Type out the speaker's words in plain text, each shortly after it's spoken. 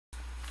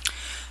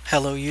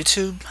Hello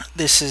YouTube,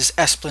 this is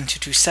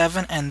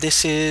Esplin227 and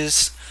this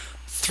is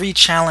 3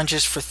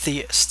 challenges for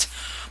theists.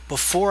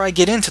 Before I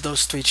get into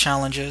those 3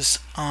 challenges,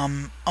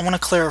 I want to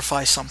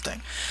clarify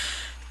something.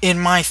 In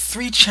my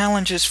 3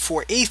 challenges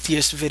for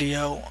atheist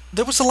video,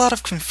 there was a lot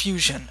of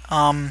confusion.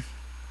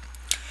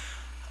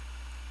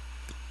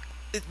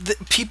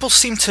 People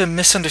seem to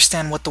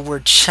misunderstand what the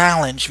word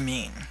challenge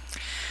mean.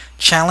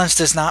 Challenge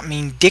does not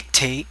mean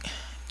dictate.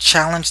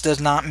 Challenge does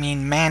not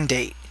mean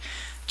mandate.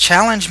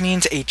 Challenge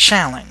means a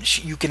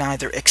challenge. You can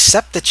either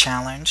accept the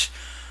challenge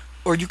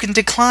or you can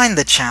decline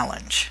the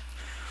challenge.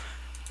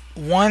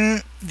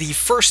 The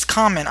first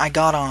comment I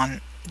got on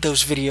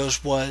those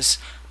videos was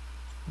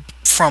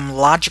from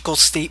Logical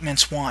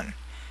Statements 1.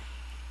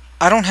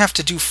 I don't have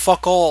to do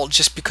fuck all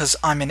just because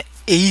I'm an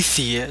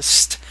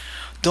atheist.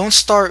 Don't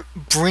start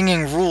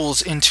bringing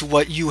rules into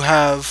what you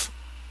have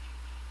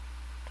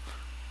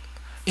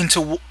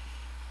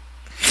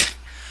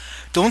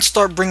Don't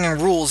start bringing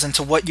rules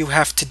into what you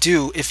have to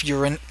do if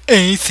you're an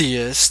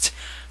atheist,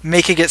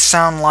 making it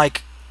sound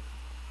like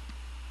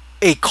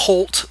a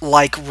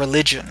cult-like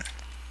religion.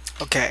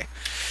 Okay.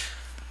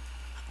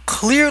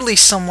 Clearly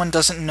someone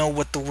doesn't know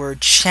what the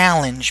word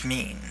challenge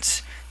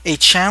means. A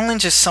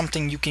challenge is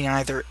something you can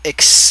either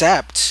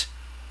accept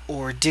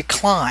or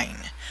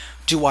decline.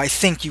 Do I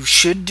think you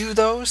should do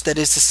those? That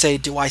is to say,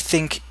 do I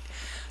think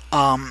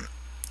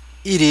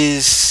it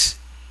is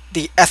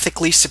the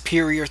ethically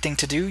superior thing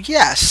to do?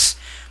 Yes.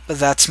 But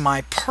that's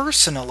my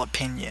personal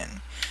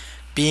opinion.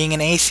 Being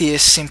an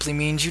atheist simply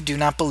means you do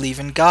not believe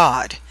in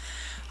God.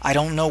 I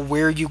don't know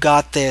where you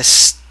got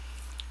this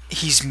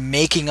 "he's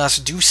making us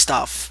do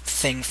stuff"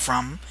 thing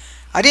from.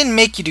 I didn't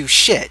make you do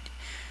shit.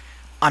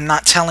 I'm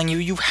not telling you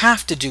you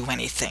have to do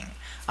anything.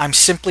 I'm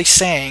simply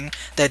saying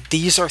that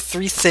these are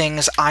 3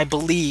 things I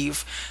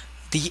believe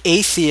the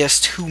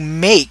atheists who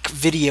make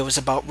videos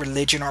about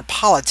religion or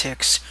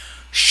politics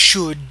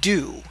should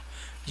do.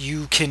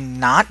 You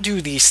cannot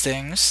do these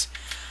things.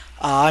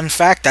 In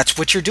fact, that's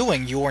what you're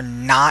doing. You're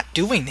not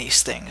doing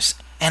these things.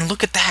 And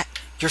look at that.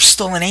 You're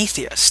still an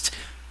atheist.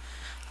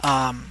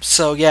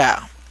 So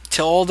yeah,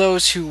 to all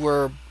those who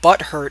were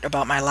butthurt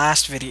about my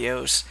last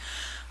videos,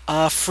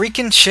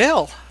 freaking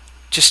chill.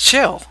 Just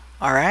chill,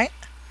 alright?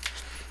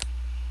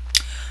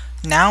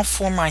 Now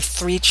for my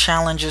 3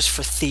 challenges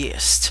for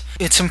theists.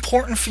 It's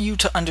important for you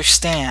to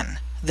understand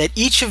that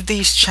each of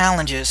these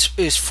challenges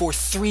is for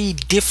 3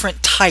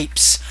 different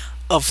types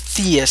of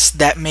theists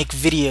that make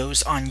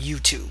videos on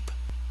YouTube.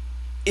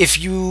 If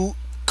you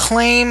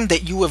claim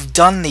that you have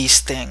done these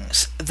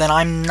things, then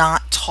I'm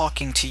not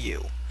talking to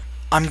you.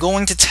 I'm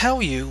going to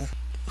tell you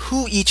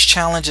who each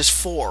challenge is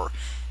for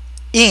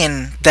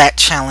in that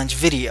challenge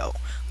video.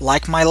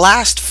 Like my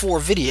last 4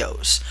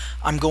 videos,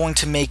 I'm going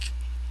to make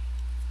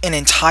an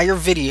entire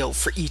video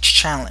for each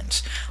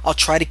challenge. I'll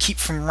try to keep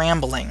from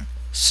rambling,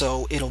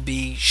 so it'll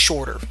be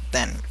shorter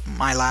than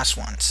my last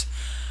ones.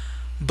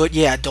 But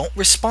yeah, don't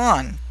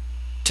respond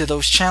to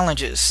those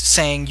challenges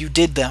saying you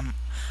did them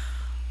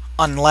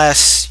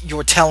unless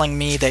you're telling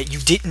me that you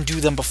didn't do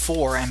them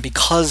before and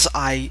because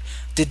I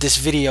did this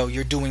video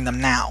you're doing them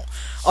now.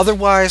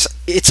 Otherwise,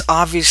 it's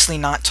obviously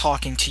not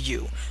talking to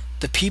you.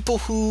 The people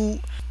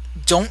who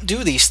don't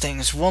do these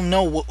things will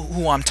know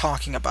who I'm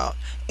talking about.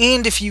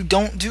 And if you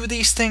don't do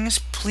these things,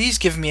 please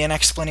give me an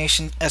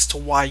explanation as to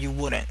why you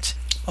wouldn't.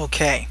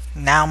 Okay,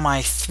 now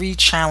my 3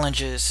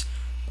 challenges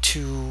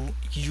to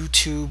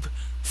YouTube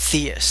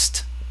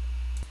theist.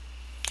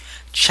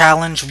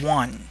 Challenge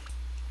 1.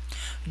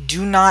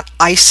 Do not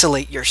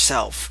isolate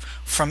yourself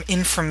from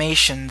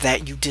information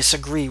that you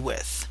disagree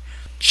with.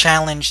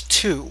 Challenge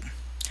 2.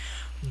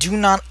 Do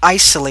not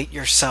isolate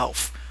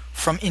yourself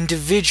from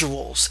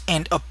individuals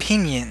and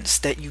opinions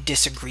that you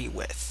disagree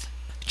with.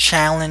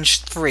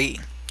 Challenge 3.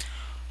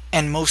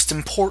 And most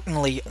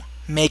importantly,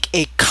 make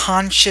a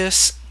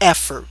conscious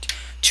effort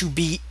to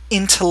be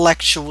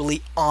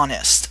intellectually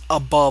honest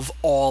above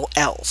all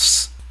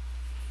else.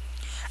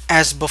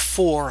 As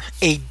before,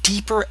 a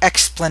deeper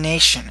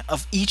explanation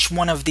of each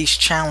one of these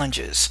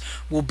challenges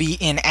will be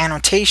in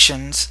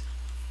annotations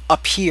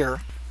up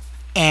here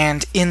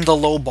and in the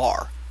low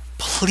bar.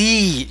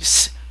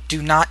 Please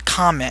do not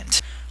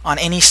comment on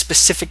any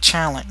specific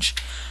challenge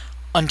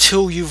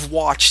until you've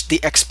watched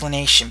the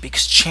explanation,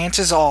 because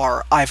chances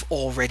are I've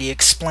already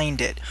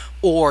explained it,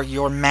 or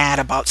you're mad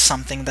about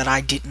something that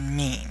I didn't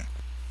mean.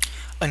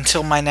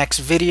 Until my next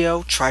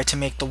video, try to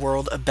make the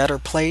world a better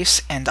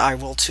place, and I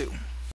will too.